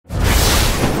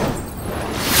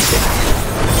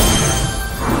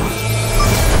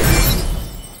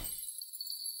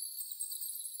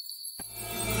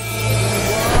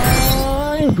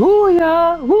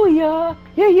Woo-ya,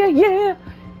 yeah.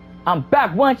 I'm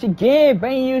back once again,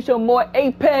 bringing you some more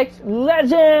Apex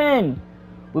Legends.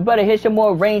 We better hit some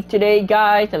more rank today,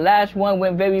 guys. The last one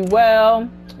went very well.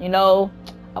 You know,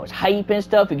 I was hyping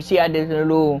stuff. You can see I did a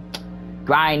little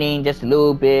grinding, just a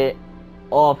little bit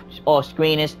off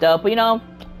screen and stuff. But you know,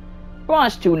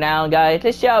 bronze 2 now, guys.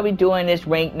 Let's see how we doing this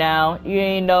rank now.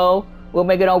 You know, we'll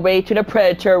make it our way to the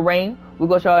Predator rank. We're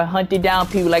gonna start hunting down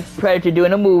people like Predator do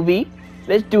in a movie.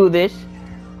 Let's do this.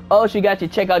 Also, you got to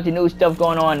check out the new stuff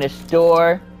going on in the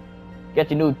store. Got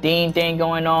the new theme thing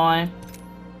going on.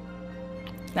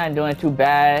 Not doing too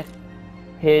bad.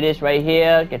 Here it is right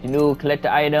here. Got the new collector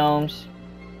items.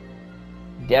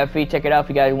 Definitely check it out if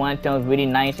you guys want them. Really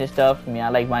nice and stuff. I mean, I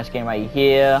like my skin right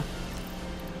here.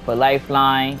 For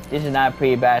Lifeline. This is not a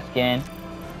pretty bad skin.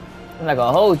 I'm not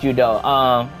gonna hold you though.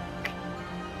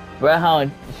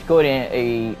 Bloodhound scored in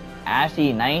a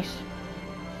actually nice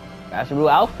real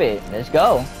outfit. Let's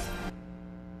go.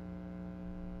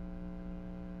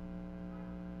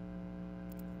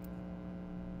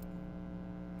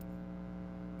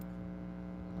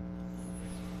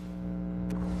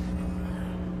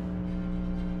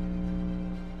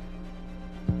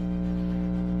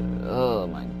 Oh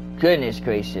my goodness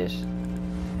gracious.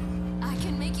 I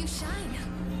can make you shine.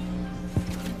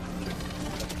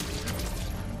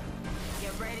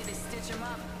 Get ready to stitch him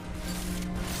up.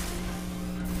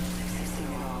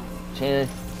 Cheers.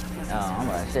 Oh, I'm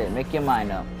about to say, make your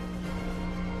mind up.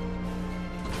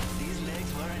 These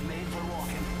legs weren't made for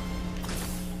walking.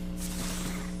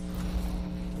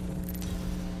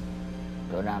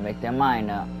 Go down, make their mind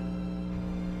up.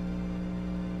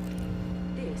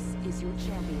 This is your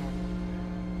champion.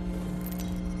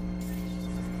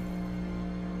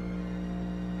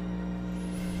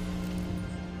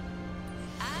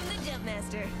 I'm the jump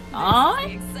master. Aww.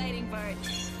 This is the exciting part.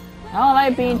 I don't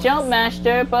like being jump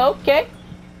master, but okay.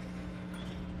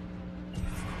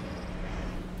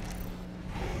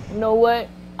 You know what?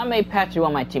 I may patch you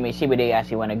on my teammates, see where they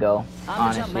actually want to go.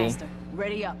 I'm the jump honestly. master.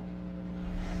 Ready up.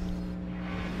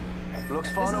 Looks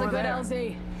This fun is a over good there.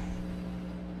 LZ.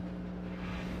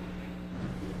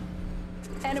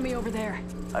 Enemy over there.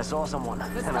 I saw someone,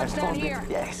 Let's and I touch down spawned here.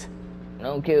 it. Yes.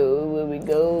 Okay, where we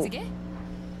go? Again?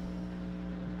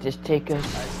 Just take us. I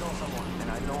saw someone,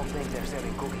 and I don't think they're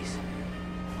selling cookies.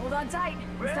 Hold on tight.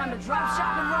 It's time to drop,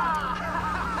 shot, and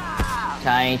rock.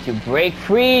 Time to break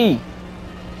free.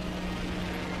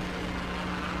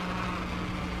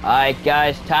 Alright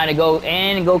guys, time to go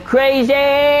in and go crazy!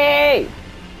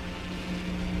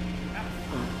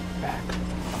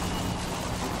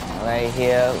 Right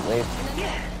here, wait.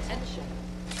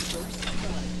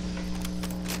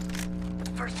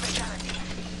 First fatality.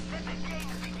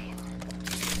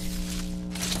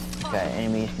 Got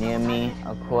enemies near me,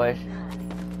 of course.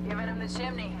 Giving him the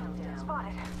chimney.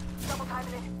 Spotted. Double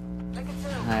timing it. Make it two.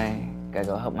 Alright, gotta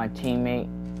go help my teammate.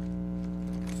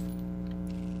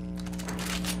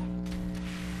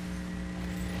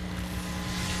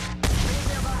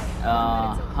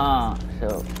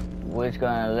 So we're just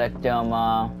gonna let them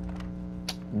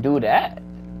do that.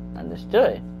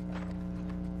 Understood.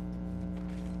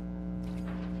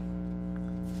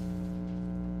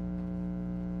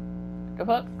 The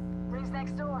fuck? Rings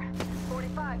next door.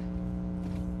 45.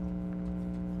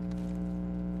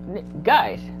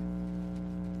 Guys,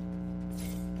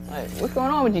 like, what's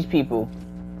going on with these people?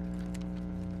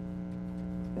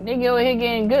 They over here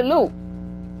getting good loot.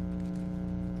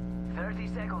 30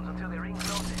 seconds until the ring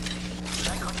closes.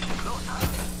 That got you close,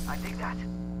 huh? I dig that.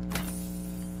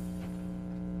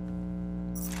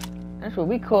 That's what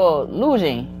we call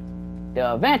losing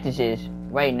the advantages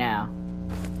right now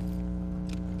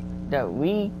that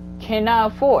we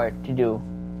cannot afford to do.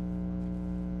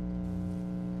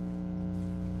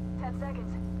 10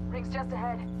 seconds. Rings just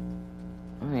ahead.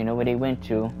 I don't even know where they went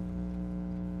to. What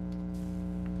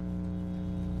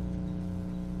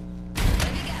do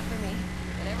you got for me?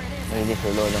 Whatever it is. Maybe this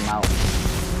will lure them out.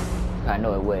 I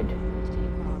know it would.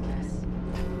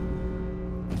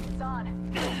 It's on.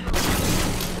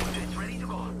 It's ready to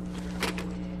go.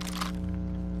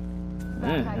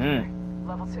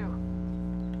 Level 2.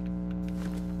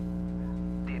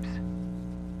 Dibs.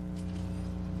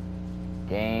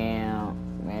 Damn.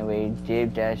 Man, we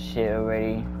did that shit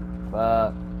already.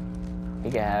 Fuck. He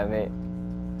can have it.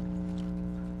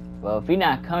 Well, if he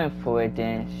not coming for it,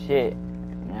 then shit.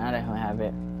 Now let him have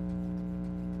it.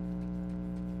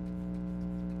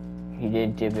 He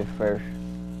did dip it first.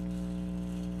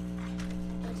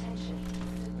 Attention.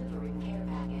 Delivering care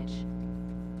package.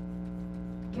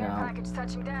 Care No. package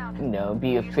touching down. You know,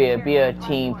 be a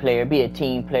team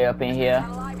player up in here. Not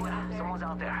alive yet. Someone's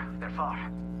out there. They're far.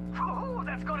 Ooh,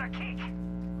 that's gonna kick.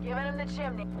 the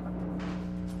chimney.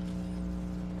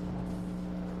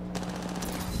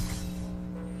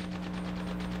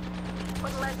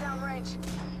 Put lead down range.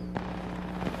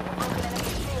 Broken enemy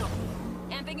shield.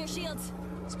 Amping your shields.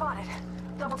 Spotted.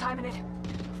 Double timing it.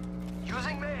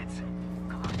 Using meds.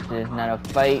 This is not a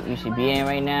fight you should be in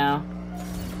right now.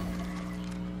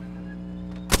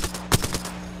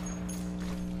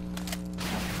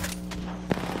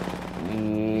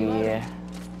 Yeah,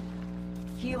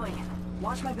 Healing.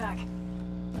 Watch my back.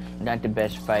 not the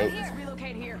best fight. Let's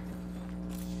relocate here.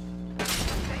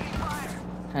 Taking fire.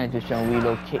 Time to do some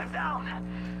relocate. I'm down.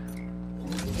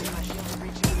 My shields are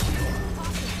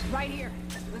reaching. Right here.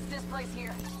 Let's displace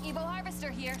here. Evo harvester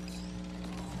here.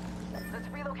 Let's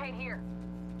relocate here.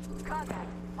 Contact.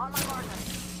 On my marker.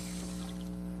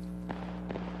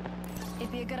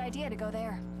 It'd be a good idea to go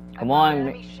there. Come on,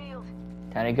 Enemy shield.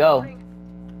 time to go.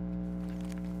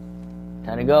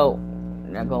 Time to go.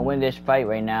 We're not gonna win this fight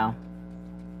right now.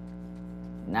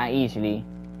 Not easily.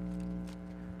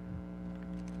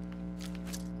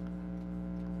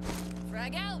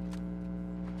 Frag out.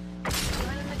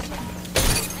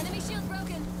 Enemy shield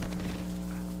broken.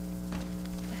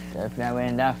 Definitely not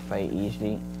winning that fight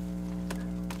easily.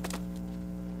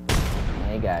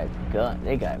 They got gun.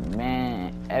 They got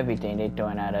man everything they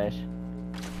throwing at us.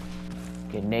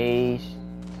 Grenades,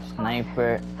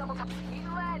 sniper. Double time. Need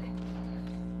lead.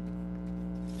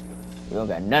 We don't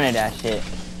got none of that shit.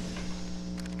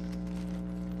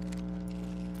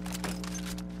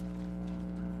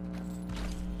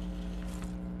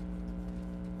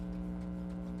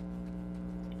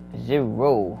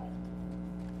 Zero.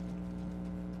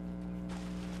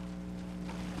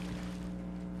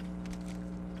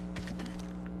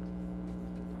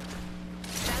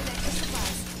 Found extra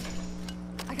supplies.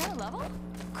 I got a level?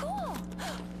 Cool.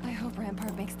 I hope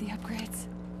Rampart makes the upgrades.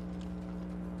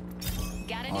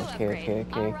 Got a new upgrade.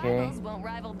 Our rivals won't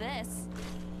rival this.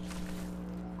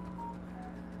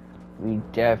 We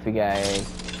definitely gotta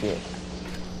get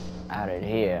out of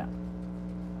here.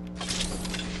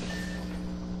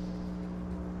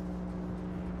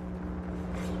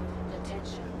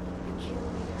 Attention. The kill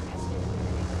leader has been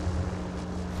eliminated.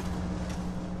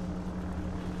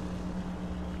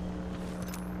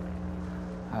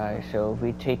 Alright, so if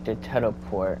we take the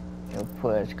teleport, it'll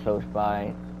put us close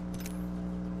by.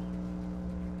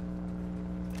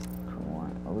 Come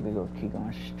on, oh, we're gonna go keep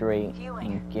going straight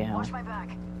Healing. and get him. Watch my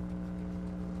back.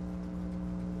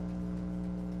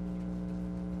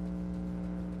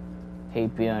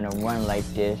 Hate being on a run like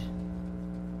this,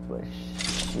 but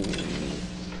shit.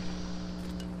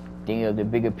 Thinking of the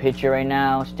bigger picture right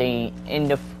now, staying in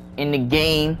the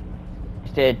game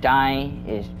instead of dying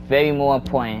is very more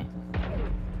important.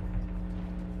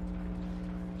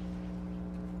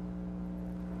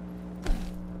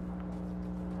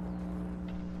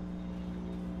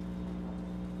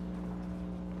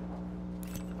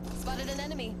 Spotted an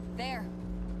enemy. There.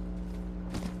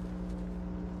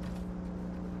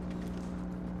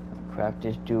 Craft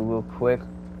this dude real quick.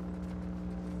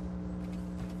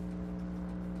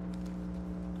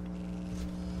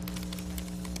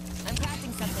 I'm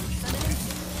crafting something. Send it in.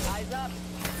 Eyes up.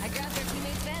 I grabbed their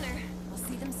teammate's banner. We'll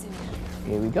see them soon.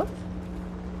 Here we go.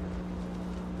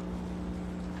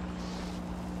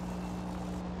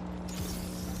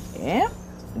 Yeah,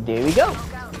 there we go.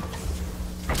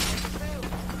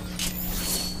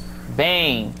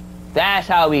 Bang. That's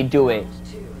how we do it.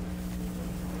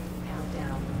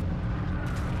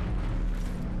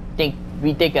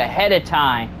 We think ahead of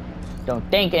time. Don't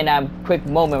think in that quick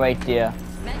moment right there.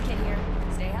 Medkit here.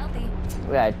 Stay healthy.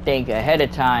 We gotta think ahead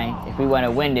of time if we want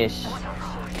to win this.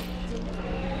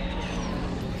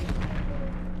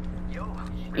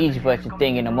 Easy for us to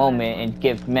think in the moment and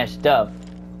get messed up.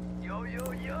 Yo,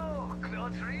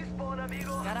 close respawn,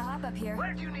 amigo. Gotta hop up here.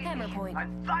 Where do you need Hammer me? point.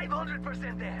 I'm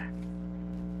 500% there.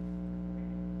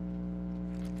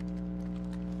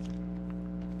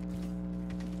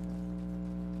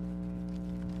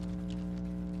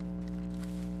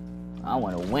 I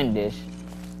want to win this.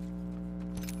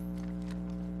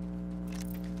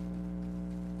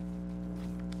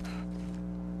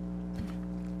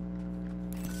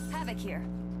 Havoc here.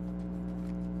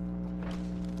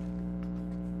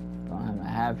 Don't have a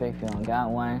Havoc if you don't got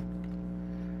one.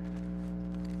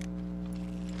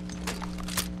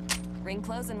 Ring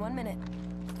close in 1 minute.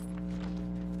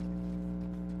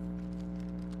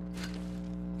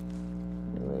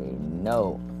 We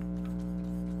know.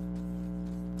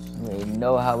 We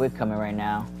know how we're coming right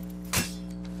now.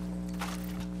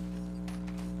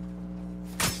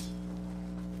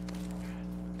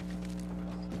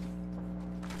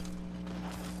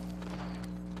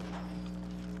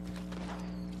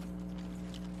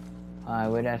 Alright,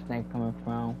 where that snake coming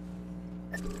from?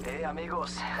 Hey,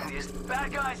 amigos. These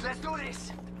bad guys, let's do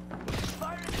this.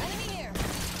 Fire it. Enemy here.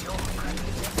 Yo, grab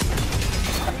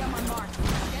this. Enemy on my mark.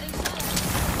 Getting shot at.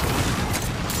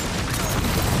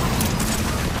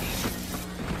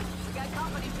 We got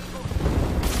company, people.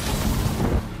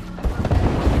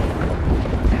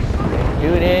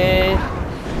 Do this.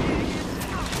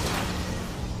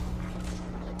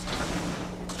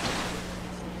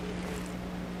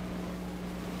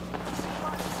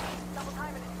 Double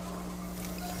timing it.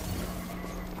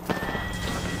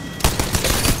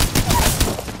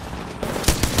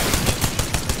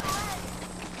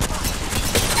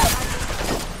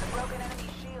 Broken enemy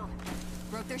shield.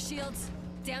 Broke their shields.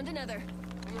 Downed another.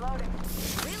 Reloading.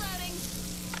 Reloading.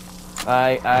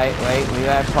 Alright, wait. Where you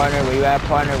at, partner? Where you at,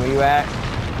 partner? Where you at?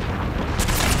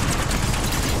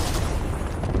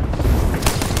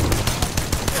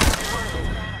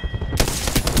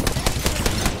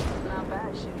 Not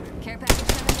bad, shooter. Care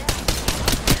package coming down.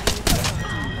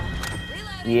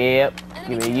 Reloading. Yep.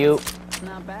 Give it you.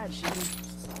 Not bad, shooter.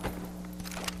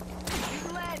 He's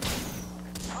led.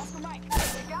 Off the mic.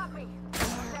 They got me.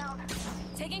 I'm down.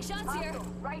 Taking shots here. Hostile,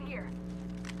 right here.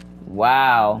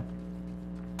 Wow.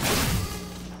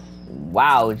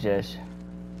 Wow, just.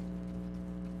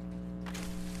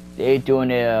 They're doing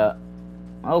it.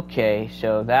 Okay,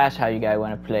 so that's how you guys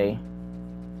want to play.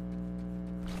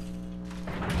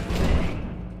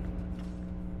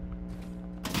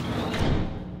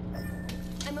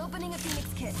 I'm opening a Phoenix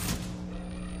kit.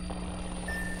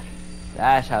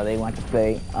 That's how they want to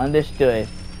play. Understood.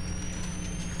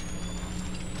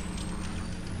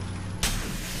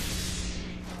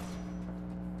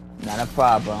 Not a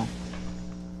problem.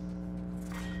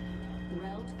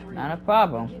 Round 3. Not a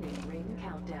problem. Beginning ring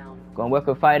countdown. Gonna work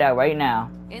a fight out right now.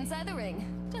 Inside the ring.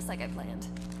 Just like I planned.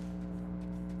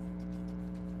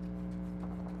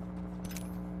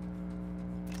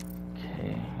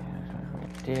 Okay,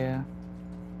 right there.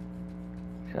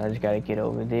 So I just gotta get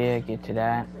over there, get to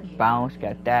that. Bounce,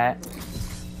 got that.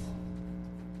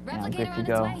 I'm good Replicator to on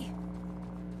go. its way.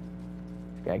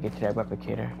 Gotta get to that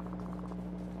replicator.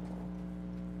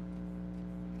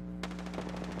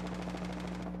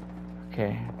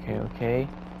 Okay.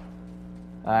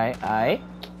 Alright.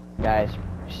 Guys,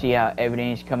 see how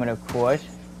everything's coming across?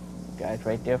 Guys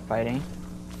right there fighting.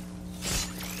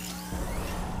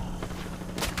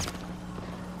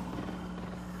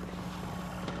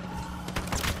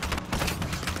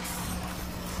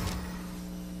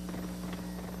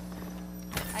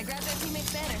 I grabbed our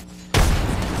teammate's banner.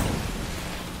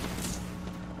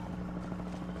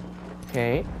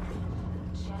 Okay.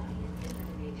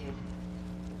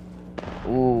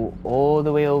 Ooh, all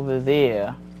the way over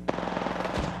there.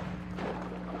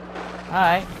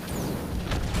 Alright.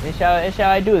 This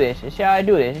how I do this. This how I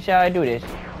do this. This how I do this.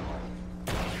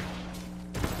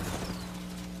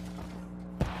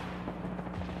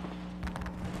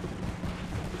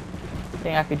 I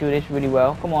think I could do this really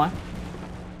well. Come on.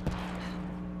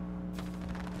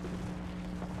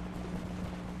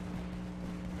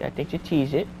 I think to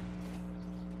tease it.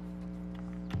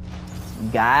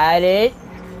 Got it.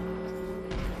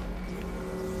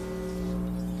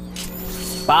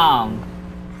 Bong.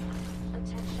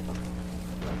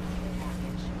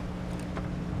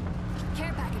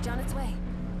 Care package on its way.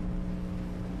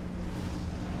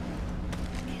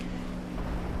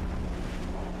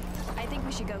 I think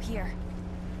we should go here.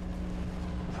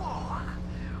 Whoa.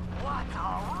 What a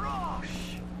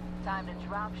rush! Time to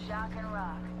drop, shock, and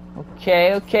rock.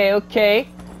 Okay.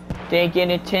 They ain't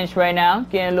getting intense right now.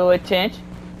 Getting a little intense.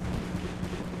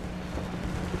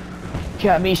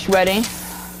 Got me sweating.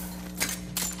 He's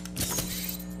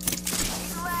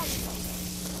led.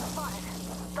 Spotted.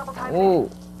 Double time. Ooh.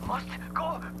 Must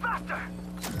go faster.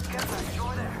 Get back,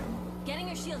 you're there. Getting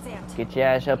your shields amped. Get your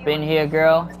ass up in here,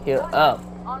 girl. Heal up.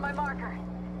 On my marker.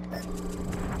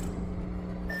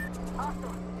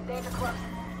 Hostile. Danger close.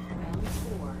 Round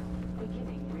 4.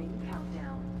 Beginning ring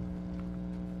countdown.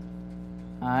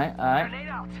 Alright. Grenade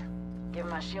out. Give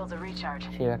my shields a recharge.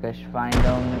 See if I can find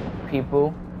them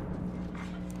people.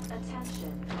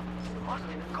 Attention. Must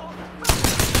go.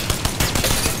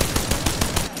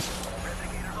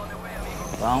 Replicators on the way,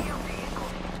 amigo. Well,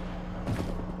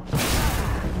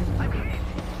 I'm hit.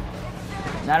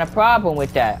 not a problem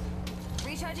with that.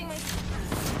 Recharging my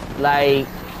Like, ring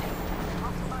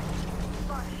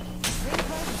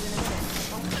closes in a minute.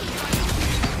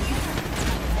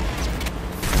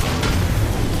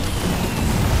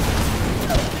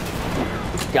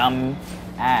 dumb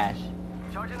ass.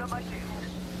 Charging up my shield.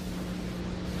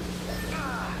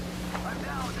 I'm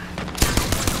down.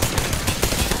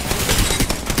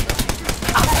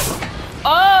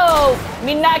 Oh! yo,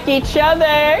 we knock each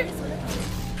other.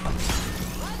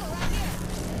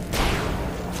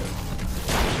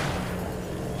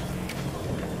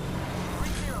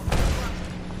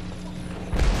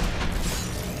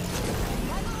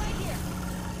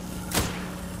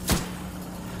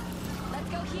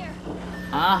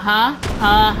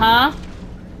 Uh-huh.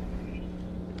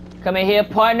 Come in here,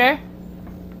 partner.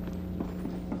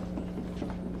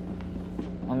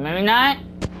 Well, maybe not.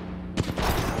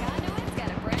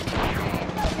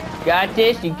 Got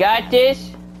this, you got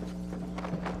this.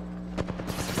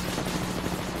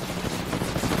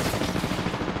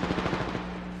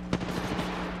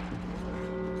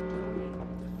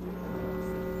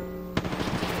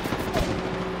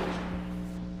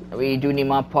 I really do need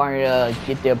my partner to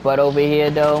get their butt over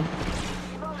here, though.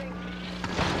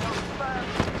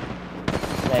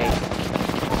 Like,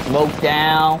 smoke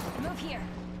down.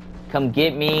 Come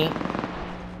get me.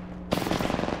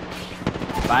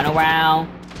 Final round.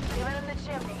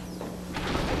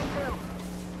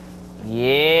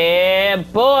 Yeah,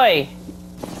 boy.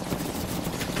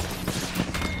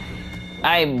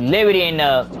 I'm literally in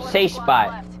the safe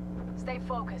spot. Stay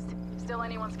focused. Still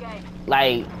anyone's game.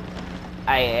 Like,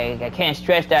 I can't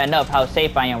stress that enough how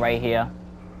safe I am right here.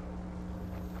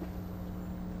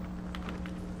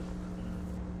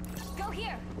 Go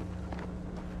here.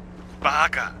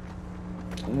 Baka.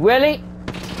 Really?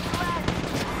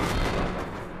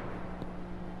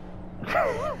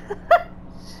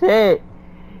 Shit.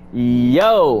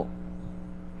 Yo.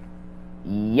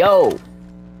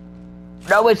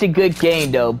 That was a good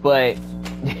game though, but